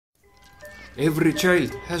Every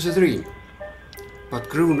child has a dream, but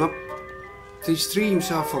grown up, these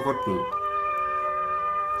dreams are forgotten.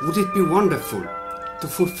 Would it be wonderful to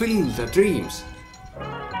fulfill the dreams?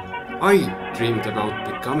 I dreamed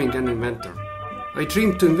about becoming an inventor. I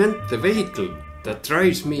dreamed to invent the vehicle that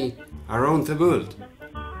drives me around the world.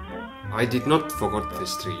 I did not forget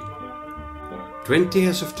this dream. 20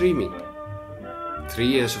 years of dreaming, 3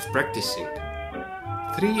 years of practicing,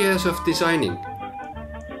 3 years of designing,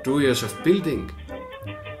 2 years of building,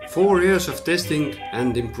 4 years of testing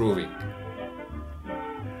and improving.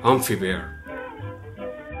 Amphibear.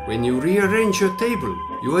 When you rearrange your table,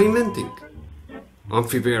 you are inventing.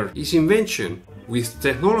 Amphibear is invention with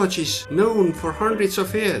technologies known for hundreds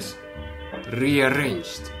of years,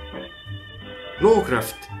 rearranged.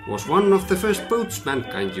 Lawcraft was one of the first boats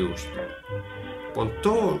mankind used.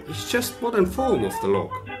 Pontoon is just modern form of the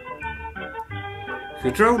log.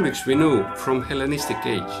 Hydraulics we know from Hellenistic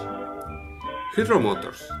age.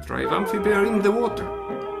 Hydromotors drive Amphibear in the water.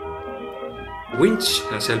 Winch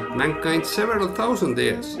has helped mankind several thousand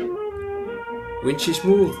years. Winches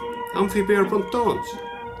move Amphibear pontoons.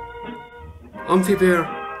 Amphibear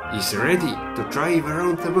is ready to drive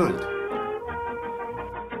around the world.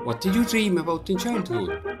 What did you dream about in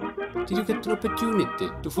childhood? Did you get an opportunity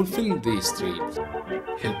to fulfill these dreams?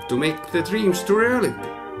 Help to make the dreams to reality.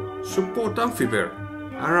 Support Amphibear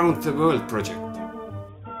Around the World project.